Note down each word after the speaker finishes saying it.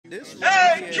This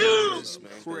AyeQ is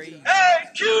crazy.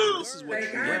 AyeQ. This is what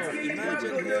Like, you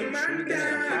imagine him shooting in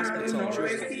a hospital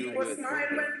drinking with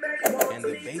and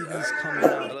the baby's coming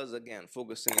out. Fellas, again,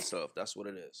 focus on yourself. That's what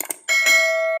it is.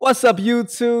 What's up,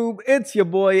 YouTube? It's your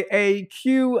boy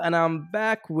AyeQ, and I'm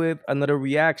back with another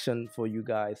reaction for you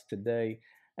guys today.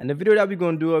 And the video that we're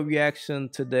going to do a reaction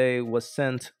today was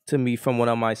sent to me from one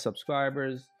of my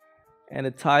subscribers. And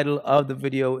the title of the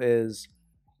video is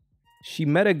She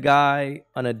Met a Guy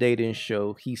on a Dating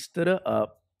Show. He stood her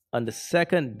up on the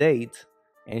second date,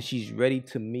 and she's ready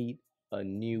to meet a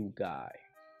new guy.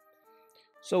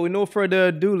 So with no further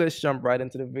ado, let's jump right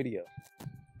into the video.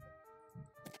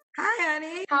 Hi,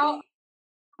 honey. How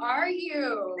are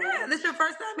you? Yeah, this your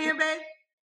first time here, babe?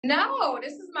 No,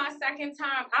 this is my second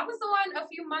time. I was on a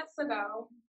few months ago.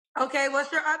 Okay,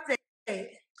 what's your update?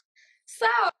 So,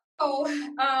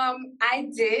 I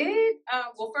did.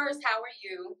 Well, first, how are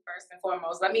you? First and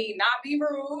foremost, let me not be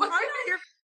rude. Oh, no, you're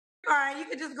fine. You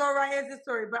can just go right into the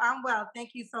story, but I'm well.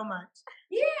 Thank you so much.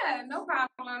 Yeah, no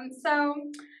problem. So,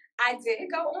 I did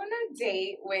go on a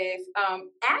date with,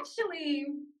 actually,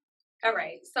 all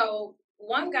right. So,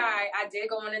 one guy I did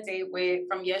go on a date with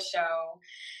from your show,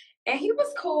 and he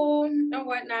was cool and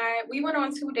whatnot. We went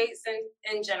on 2 dates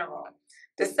in general.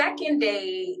 The second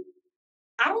date,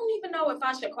 I don't even know if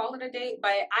I should call it a date,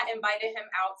 but I invited him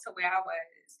out to where I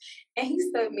was. And he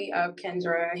stood me up,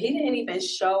 Kendra. He didn't even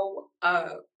show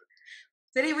up.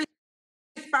 Did he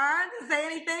respond and say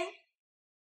anything?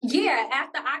 Yeah,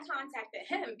 after I contacted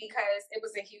him because it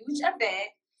was a huge event,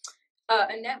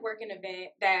 a networking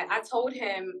event that I told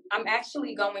him I'm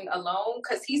actually going alone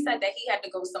because he said that he had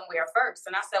to go somewhere first.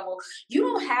 And I said, well, you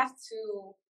don't have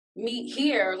to meet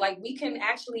here. Like, we can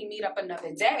actually meet up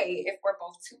another day if we're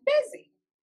both too busy.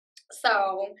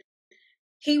 So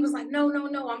he was like, no,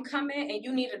 I'm coming. And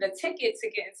you needed a ticket to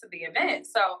get into the event.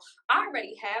 So I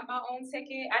already had my own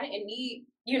ticket. I didn't need,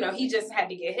 he just had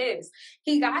to get his.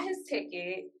 He got his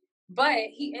ticket, but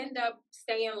he ended up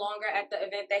staying longer at the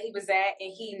event that he was at.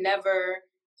 And he never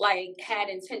had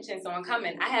intentions on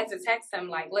coming. I had to text him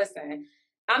listen,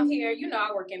 I'm here,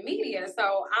 I work in media,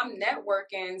 so I'm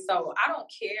networking, so I don't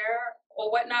care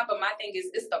or whatnot, but my thing is,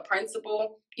 it's the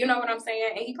principle, you know what I'm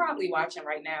saying? And he probably watching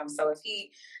right now, so if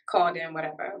he called in,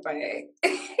 whatever, but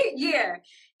yeah,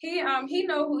 he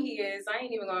know who he is. I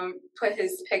ain't even gonna put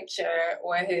his picture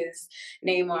or his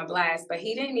name on blast, but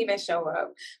he didn't even show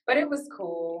up, but it was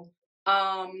cool.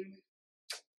 A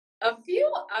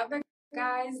few other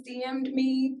guys DM'd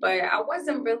me, but I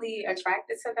wasn't really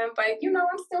attracted to them. But,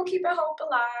 I'm still keeping hope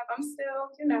alive. I'm still,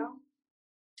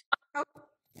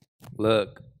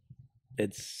 Look,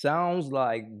 it sounds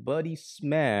like Buddy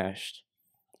smashed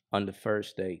on the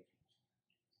first date.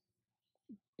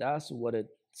 That's what it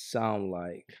sounds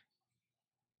like.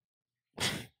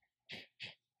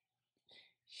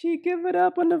 She give it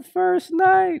up on the first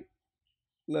night.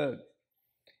 Look,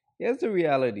 here's the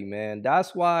reality, man.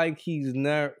 That's why he's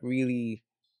not really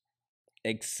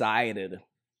excited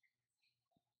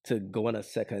to go on a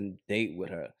second date with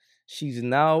her. She's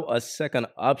now a second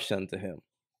option to him.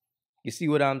 You see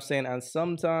what I'm saying? And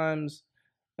sometimes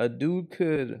a dude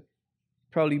could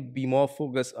probably be more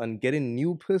focused on getting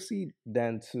new pussy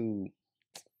than to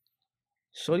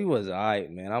shorty was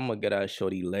alright, man. I'm gonna get that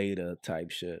shorty later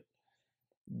type shit.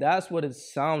 That's what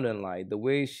it's sounding like. The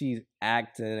way she's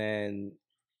acting, and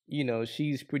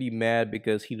she's pretty mad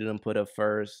because he didn't put her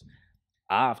first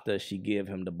after she gave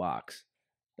him the box.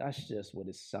 That's just what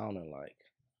it's sounding like.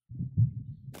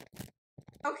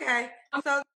 Okay,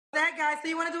 so that guy, so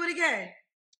you want to do it again?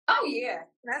 Oh, yeah.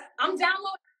 I'm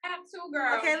downloading the app too,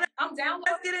 girl. Okay,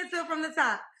 let's get into it from the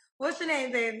top. What's your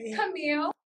name, baby?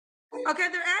 Camille. Okay,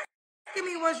 they're asking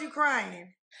me, was you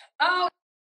crying? Oh,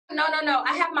 no.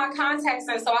 I have my contacts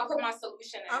in, so I put my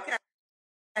solution in.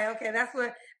 Okay, that's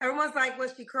what everyone's like.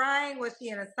 Was she crying? Was she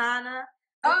in a sauna?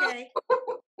 Okay.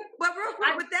 But real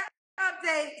quick, with that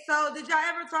update, so did y'all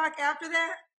ever talk after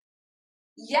that?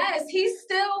 Yes, he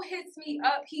still hits me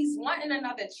up. He's wanting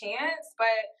another chance, but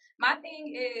my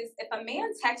thing is, if a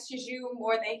man texts you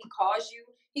more than he calls you,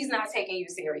 he's not taking you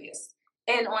serious.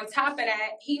 And on top of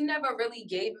that, he never really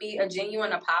gave me a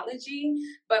genuine apology.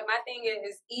 But my thing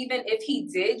is, even if he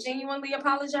did genuinely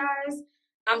apologize,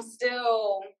 I'm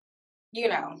still,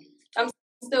 I'm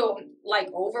still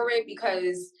over it,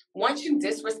 because once you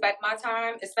disrespect my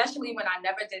time, especially when I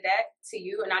never did that to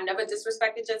you and I never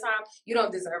disrespected your time, you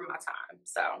don't deserve my time.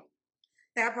 So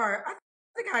that part, I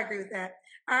think I agree with that.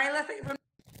 All right, let's take it from.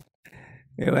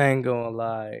 You ain't gonna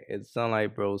lie, it sound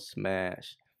like bro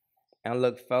smash. And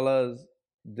look, fellas,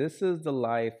 this is the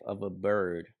life of a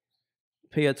bird.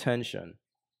 Pay attention.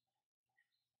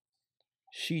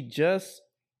 She just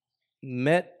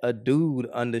met a dude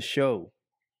on the show.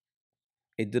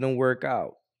 It didn't work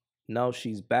out. Now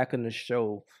she's back on the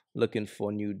show looking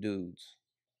for new dudes.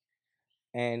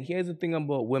 And here's the thing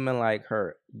about women like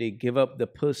her, they give up the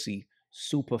pussy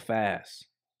super fast.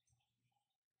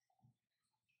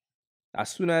 As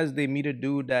soon as they meet a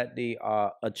dude that they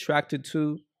are attracted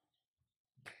to,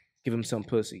 give him some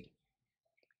pussy.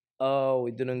 Oh,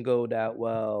 it didn't go that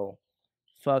well.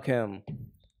 Fuck him.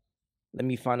 Let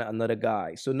me find another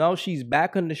guy. So now she's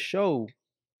back on the show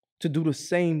to do the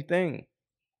same thing.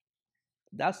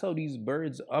 That's how these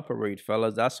birds operate,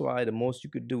 fellas. That's why the most you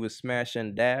could do is smash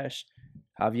and dash,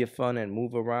 have your fun and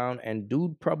move around. And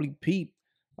dude probably peep.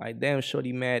 Like, damn,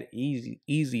 shorty mad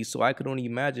easy. So I could only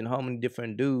imagine how many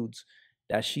different dudes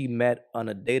that she met on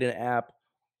a dating app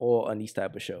or on these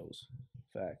type of shows.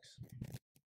 Facts.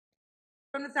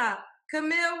 From the top.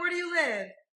 Camille, where do you live?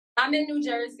 I'm in New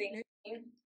Jersey. New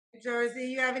Jersey.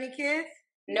 You have any kids?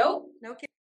 Nope. No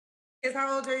kids.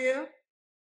 How old are you?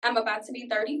 I'm about to be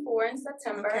 34 in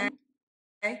September.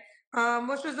 Okay.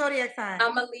 What's your zodiac sign?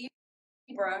 I'm a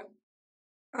Libra.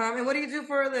 And what do you do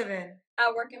for a living?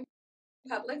 I work in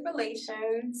public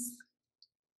relations.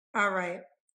 All right.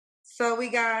 So we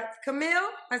got Camille.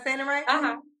 Am I saying it right?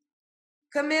 Uh-huh.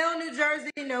 Camille, New Jersey,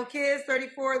 no kids,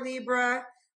 34, Libra.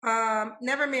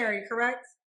 Never married, correct?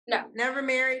 No. Never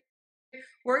married.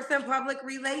 Works in public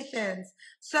relations.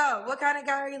 So what kind of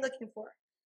guy are you looking for?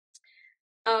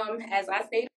 As I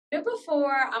stated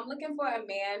before, I'm looking for a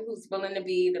man who's willing to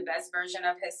be the best version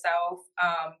of himself.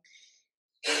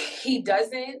 He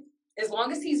doesn't, as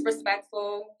long as he's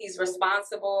respectful, he's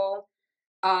responsible,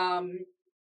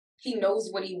 he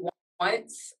knows what he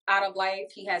wants out of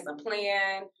life, he has a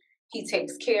plan, he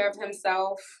takes care of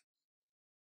himself.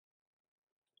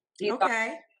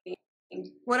 Okay.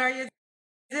 What are your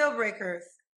deal breakers?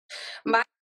 My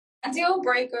deal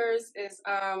breakers is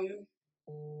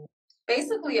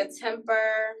basically a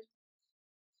temper,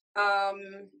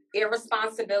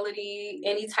 irresponsibility,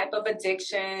 any type of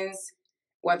addictions,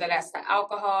 whether that's to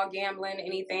alcohol, gambling,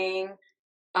 anything.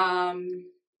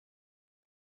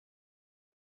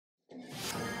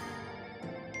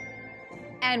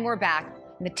 And we're back.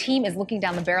 The team is looking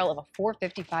down the barrel of a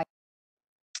 455.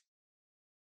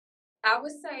 I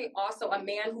would say also a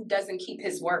man who doesn't keep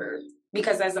his word,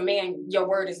 because as a man, your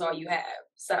word is all you have.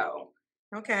 So,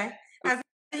 okay, as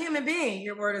a human being,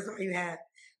 your word is all you have.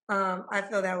 I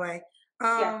feel that way.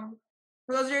 Yeah.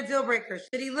 Those are your deal breakers.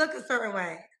 Should he look a certain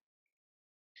way?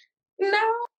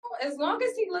 No, as long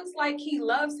as he looks like he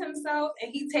loves himself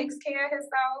and he takes care of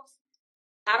himself.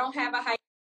 I don't have a height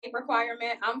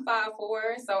requirement. I'm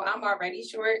 5'4", so I'm already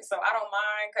short, so I don't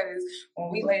mind, because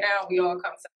when we lay down, we all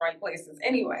come to the right places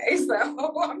anyway. So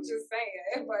I'm just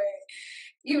saying, but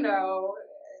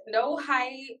no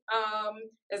height.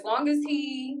 As long as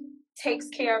he takes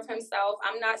care of himself.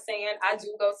 I'm not saying I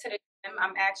do go to the gym.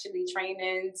 I'm actually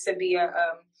training to be a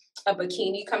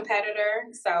bikini competitor.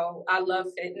 So I love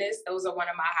fitness. Those are one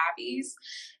of my hobbies.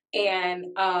 And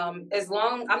I'm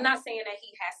not saying that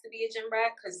he has to be a gym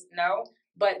rat, because no,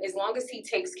 but as long as he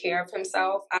takes care of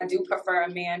himself, I do prefer a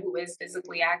man who is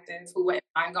physically active, who wouldn't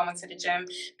mind going to the gym,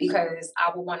 because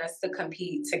I would want us to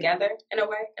compete together in a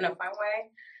fun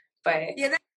way. But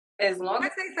yeah, as long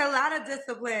that takes a lot of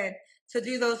discipline to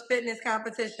do those fitness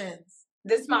competitions.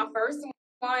 This is my first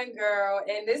one, girl,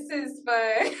 and this is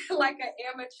for like an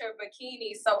amateur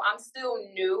bikini, so I'm still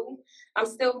new. I'm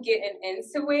still getting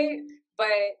into it, but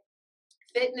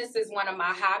fitness is one of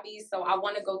my hobbies, so I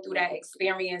want to go through that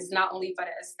experience, not only for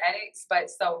the aesthetics, but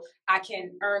so I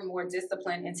can earn more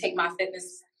discipline and take my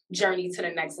fitness journey to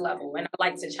the next level. And I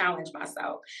like to challenge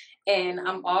myself. And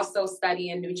I'm also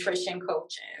studying nutrition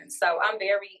coaching, so I'm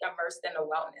very immersed in the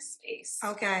wellness space.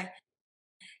 Okay.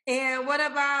 And what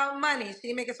about money? Should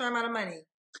you make a certain amount of money?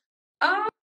 I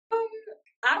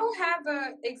don't have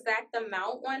an exact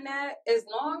amount on that. As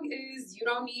long as you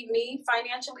don't need me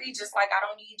financially, just like I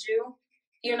don't need you,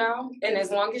 and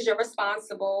as long as you're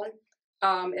responsible,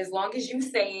 as long as you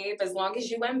save, as long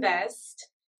as you invest,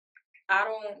 I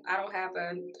don't have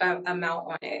an amount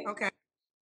on it. Okay.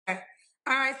 All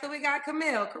right. So we got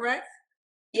Camille, correct?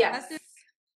 Yes. Let's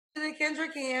do the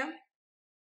Kendra Cam.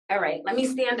 All right. Let me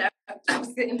stand up. I'm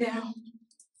sitting down.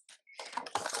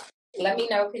 Let me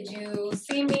know. Could you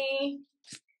see me?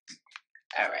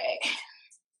 All right.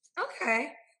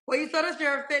 Okay. Well, you told us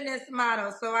you're a fitness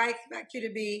model, so I expect you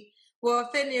to be,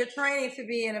 you're training to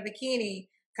be in a bikini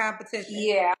competition.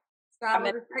 Yeah. So I'm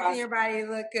expecting your body to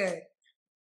look good.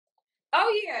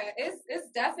 Oh yeah,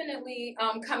 it's definitely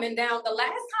coming down. The last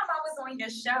time I was on your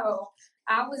show,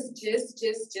 I was just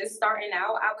starting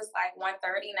out. I was like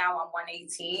 130. Now I'm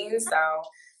 118. So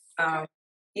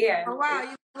Yeah. Oh wow,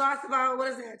 you lost about,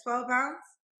 what is that, 12 pounds?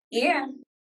 Yeah.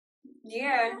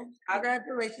 Yeah.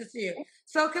 Congratulations to you.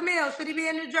 So Camille, should he be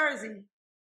in New Jersey?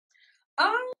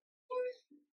 Um,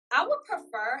 I would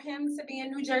prefer him to be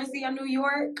in New Jersey or New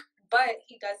York, but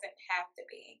he doesn't have to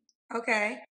be.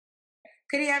 Okay.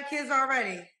 Could he have kids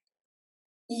already?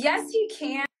 Yes, he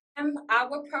can. I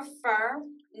would prefer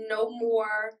no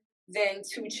more than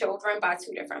 2 children by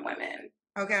 2 different women.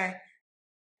 Okay.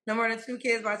 No more than 2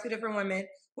 kids by 2 different women.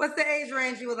 What's the age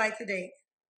range you would like to date?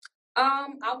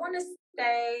 I want to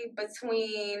stay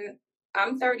between,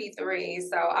 I'm 33,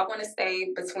 so I want to stay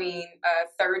between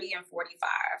 30 and 45.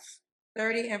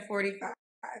 30 and 45.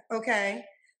 Okay.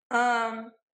 When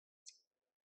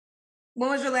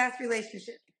was your last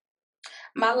relationship?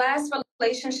 My last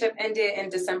relationship ended in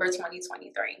December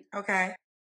 2023. Okay.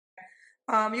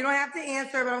 You don't have to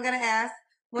answer, but I'm gonna ask.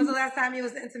 When's the last time you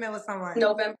was intimate with someone?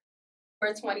 November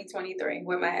 2023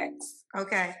 with my ex.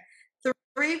 Okay.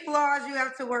 3 flaws you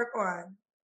have to work on.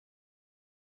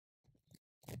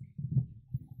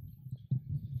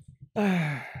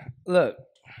 Look,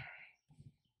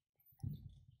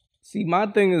 see, my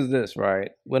thing is this,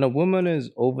 right? When a woman is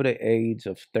over the age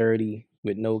of 30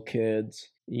 with no kids,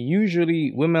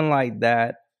 usually women like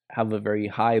that have a very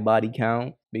high body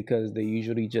count because they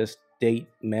usually just date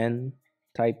men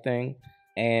type thing.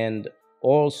 And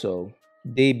also,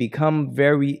 they become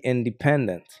very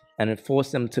independent and it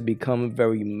forces them to become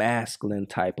very masculine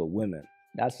type of women.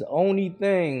 That's the only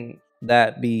thing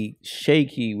that be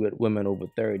shaky with women over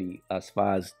 30 as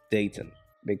far as dating,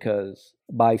 because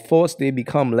by force they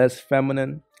become less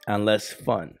feminine and less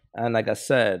fun. And like I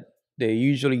said, they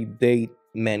usually date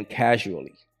men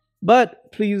casually.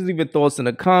 But please leave your thoughts in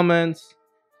the comments.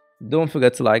 Don't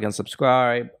forget to like and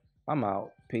subscribe. I'm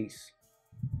out. Peace.